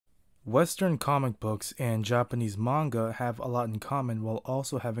Western comic books and Japanese manga have a lot in common while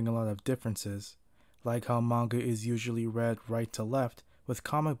also having a lot of differences, like how manga is usually read right to left, with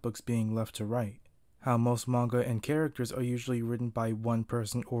comic books being left to right. How most manga and characters are usually written by one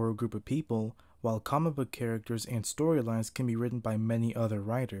person or a group of people, while comic book characters and storylines can be written by many other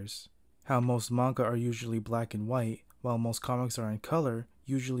writers. How most manga are usually black and white, while most comics are in color,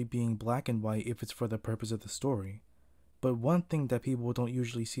 usually being black and white if it's for the purpose of the story. But one thing that people don't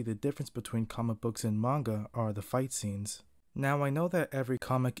usually see the difference between comic books and manga are the fight scenes. Now I know that every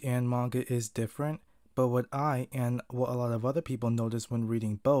comic and manga is different, but what I and what a lot of other people notice when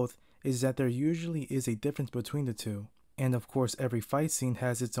reading both is that there usually is a difference between the two. And of course every fight scene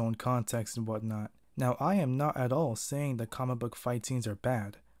has its own context and whatnot. Now I am not at all saying that comic book fight scenes are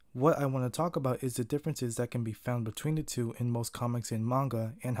bad. What I want to talk about is the differences that can be found between the two in most comics and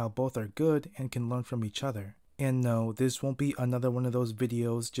manga and how both are good and can learn from each other. And no, this won't be another one of those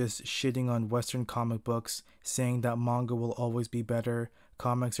videos just shitting on Western comic books, saying that manga will always be better,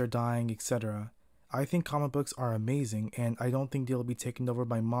 comics are dying, etc. I think comic books are amazing, and I don't think they'll be taken over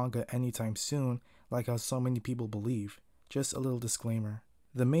by manga anytime soon, like how so many people believe. Just a little disclaimer.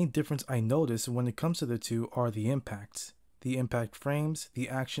 The main difference I notice when it comes to the two are the impacts. The impact frames, the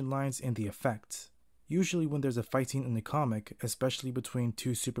action lines, and the effects. Usually when there's a fight scene in a comic, especially between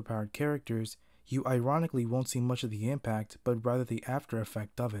two superpowered characters, you ironically won't see much of the impact, but rather the after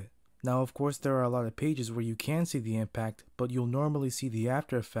effect of it. Now of course there are a lot of pages where you can see the impact, but you'll normally see the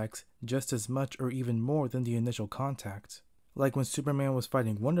after effects just as much or even more than the initial contact. Like when Superman was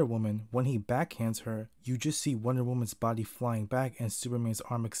fighting Wonder Woman, when he backhands her, you just see Wonder Woman's body flying back and Superman's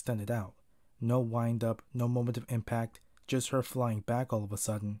arm extended out. No wind up, no moment of impact, just her flying back all of a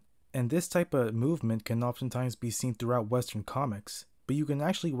sudden. And this type of movement can oftentimes be seen throughout Western comics, but you can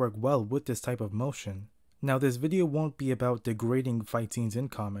actually work well with this type of motion. Now this video won't be about degrading fight scenes in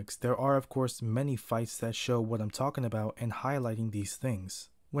comics. There are of course many fights that show what I'm talking about and highlighting these things.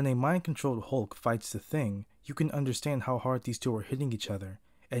 When a mind-controlled Hulk fights the Thing, you can understand how hard these two are hitting each other,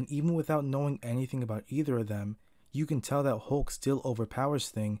 and even without knowing anything about either of them, you can tell that Hulk still overpowers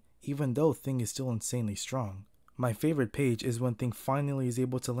Thing even though Thing is still insanely strong. My favorite page is when Thing finally is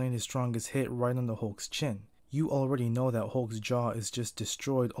able to land his strongest hit right on the Hulk's chin. You already know that Hulk's jaw is just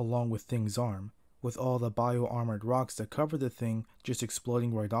destroyed along with Thing's arm, with all the bio-armored rocks that cover the Thing just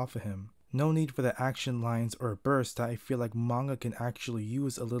exploding right off of him. No need for the action lines or bursts that I feel like manga can actually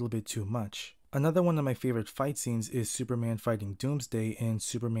use a little bit too much. Another one of my favorite fight scenes is Superman fighting Doomsday in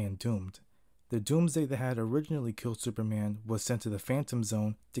Superman Doomed. The Doomsday that had originally killed Superman was sent to the Phantom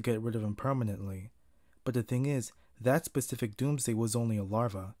Zone to get rid of him permanently. But the thing is, that specific Doomsday was only a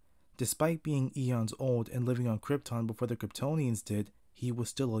larva. Despite being eons old and living on Krypton before the Kryptonians did, he was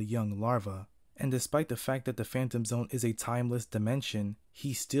still a young larva. And despite the fact that the Phantom Zone is a timeless dimension,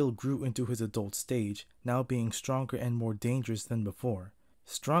 he still grew into his adult stage, now being stronger and more dangerous than before.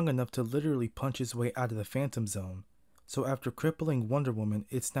 Strong enough to literally punch his way out of the Phantom Zone. So after crippling Wonder Woman,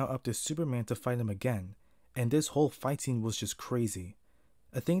 it's now up to Superman to fight him again. And this whole fight scene was just crazy.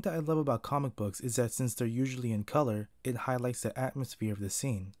 A thing that I love about comic books is that since they're usually in color, it highlights the atmosphere of the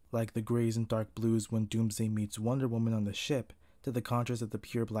scene, like the grays and dark blues when Doomsday meets Wonder Woman on the ship, to the contrast of the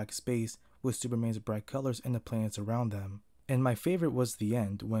pure black space with Superman's bright colors and the planets around them. And my favorite was the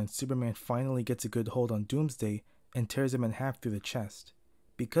end, when Superman finally gets a good hold on Doomsday and tears him in half through the chest.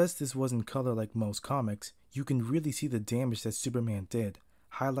 Because this wasn't color like most comics, you can really see the damage that Superman did,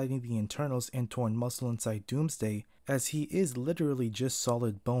 highlighting the internals and torn muscle inside Doomsday, as he is literally just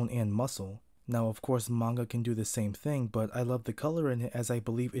solid bone and muscle. Now of course manga can do the same thing, but I love the color in it as I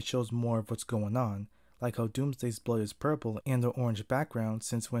believe it shows more of what's going on, like how Doomsday's blood is purple and the orange background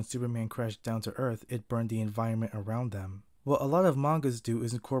since when Superman crashed down to Earth it burned the environment around them. What a lot of mangas do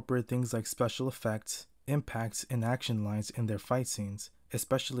is incorporate things like special effects, impacts, and action lines in their fight scenes,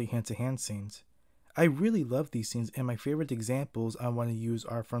 especially hand-to-hand scenes. I really love these scenes, and my favorite examples I want to use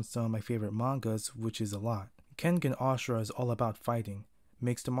are from some of my favorite mangas, which is a lot. Kengan Ashura is all about fighting,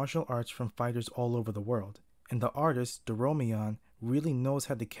 mixed martial arts from fighters all over the world, and the artist, Doromion, really knows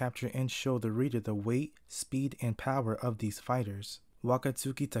how to capture and show the reader the weight, speed, and power of these fighters.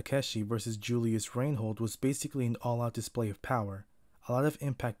 Wakatsuki Takeshi vs Julius Reinhold was basically an all-out display of power, a lot of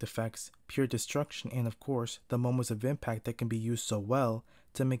impact effects, pure destruction, and of course, the moments of impact that can be used so well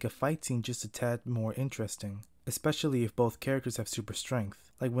to make a fight scene just a tad more interesting, especially if both characters have super strength.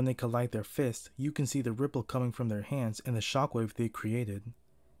 Like when they collide their fists, you can see the ripple coming from their hands and the shockwave they created.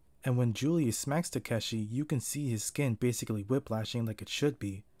 And when Julius smacks Takeshi, you can see his skin basically whiplashing like it should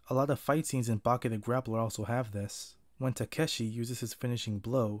be. A lot of fight scenes in Baki the Grappler also have this. When Takeshi uses his finishing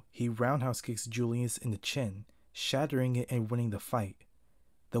blow, he roundhouse kicks Julius in the chin, shattering it and winning the fight.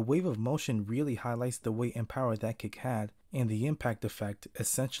 The wave of motion really highlights the weight and power that kick had, and the impact effect,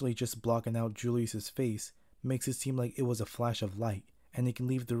 essentially just blocking out Julius's face, makes it seem like it was a flash of light, and it can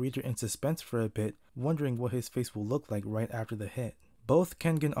leave the reader in suspense for a bit, wondering what his face will look like right after the hit. Both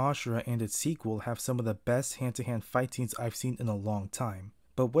Kengan Ashura and its sequel have some of the best hand-to-hand fight scenes I've seen in a long time.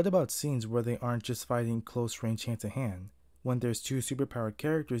 But what about scenes where they aren't just fighting close-range hand-to-hand, when there's two superpowered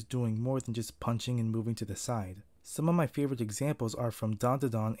characters doing more than just punching and moving to the side? Some of my favorite examples are from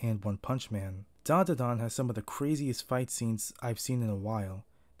Dandadan and One Punch Man. Dandadan has some of the craziest fight scenes I've seen in a while.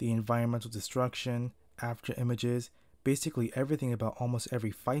 The environmental destruction, after images, basically everything about almost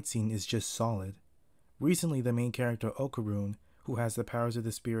every fight scene is just solid. Recently, the main character Okarun, who has the powers of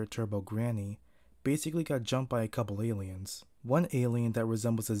the spirit Turbo Granny, basically got jumped by a couple aliens. One alien that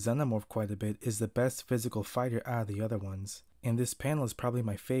resembles a xenomorph quite a bit is the best physical fighter out of the other ones, and this panel is probably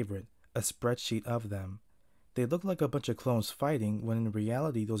my favorite, a spreadsheet of them. They look like a bunch of clones fighting when in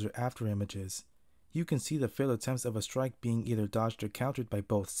reality those are after images. You can see the failed attempts of a strike being either dodged or countered by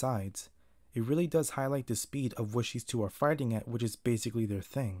both sides. It really does highlight the speed of which these two are fighting at, which is basically their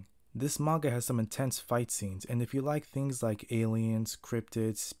thing. This manga has some intense fight scenes, and if you like things like aliens,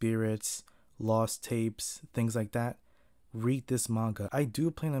 cryptids, spirits, lost tapes, things like that, read this manga. I do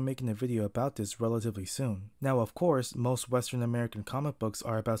plan on making a video about this relatively soon. Now of course, most Western American comic books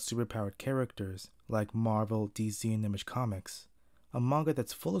are about superpowered characters, like Marvel, DC, and Image Comics. A manga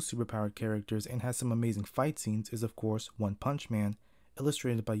that's full of superpowered characters and has some amazing fight scenes is of course One Punch Man,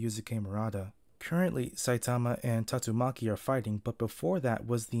 illustrated by Yusuke Murata. Currently, Saitama and Tatsumaki are fighting, but before that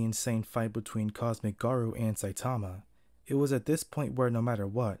was the insane fight between Cosmic Garu and Saitama. It was at this point where no matter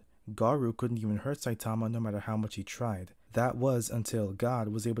what, Garu couldn't even hurt Saitama no matter how much he tried. That was until God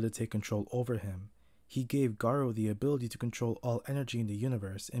was able to take control over him. He gave Garu the ability to control all energy in the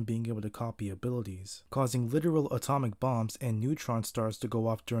universe and being able to copy abilities, causing literal atomic bombs and neutron stars to go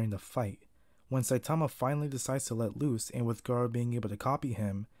off during the fight. When Saitama finally decides to let loose, and with Garu being able to copy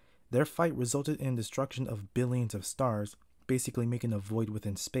him, their fight resulted in destruction of billions of stars, basically making a void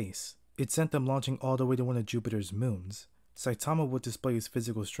within space. It sent them launching all the way to one of Jupiter's moons. Saitama would display his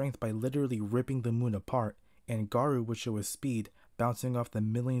physical strength by literally ripping the moon apart, and Garu would show his speed, bouncing off the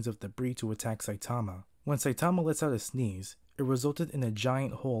millions of debris to attack Saitama. When Saitama lets out a sneeze, it resulted in a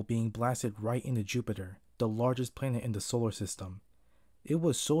giant hole being blasted right into Jupiter, the largest planet in the solar system. It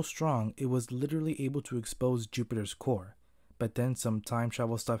was so strong, it was literally able to expose Jupiter's core. But then some time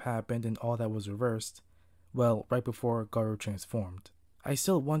travel stuff happened and all that was reversed. Well, right before Garu transformed. I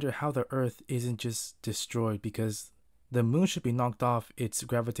still wonder how the Earth isn't just destroyed, because the moon should be knocked off its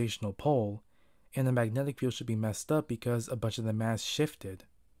gravitational pull, and the magnetic field should be messed up because a bunch of the mass shifted,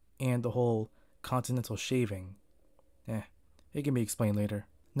 and the whole continental shaving. It can be explained later.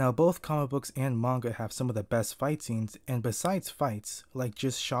 Now both comic books and manga have some of the best fight scenes, and besides fights, like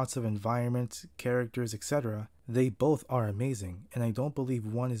just shots of environments, characters, etc., they both are amazing, and I don't believe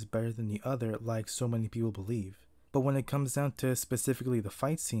one is better than the other like so many people believe. But when it comes down to specifically the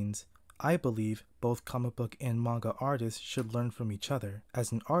fight scenes, I believe both comic book and manga artists should learn from each other.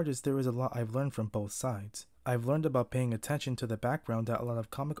 As an artist, there is a lot I've learned from both sides. I've learned about paying attention to the background that a lot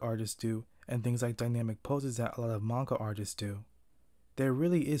of comic artists do, and things like dynamic poses that a lot of manga artists do. There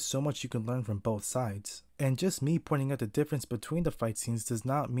really is so much you can learn from both sides. And just me pointing out the difference between the fight scenes does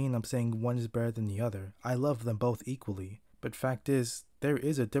not mean I'm saying one is better than the other. I love them both equally. But fact is, there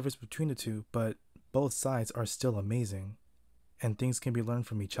is a difference between the two, but both sides are still amazing. And things can be learned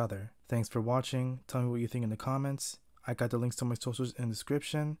from each other. Thanks for watching. Tell me what you think in the comments. I got the links to my socials in the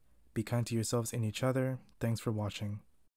description. Be kind to yourselves and each other. Thanks for watching.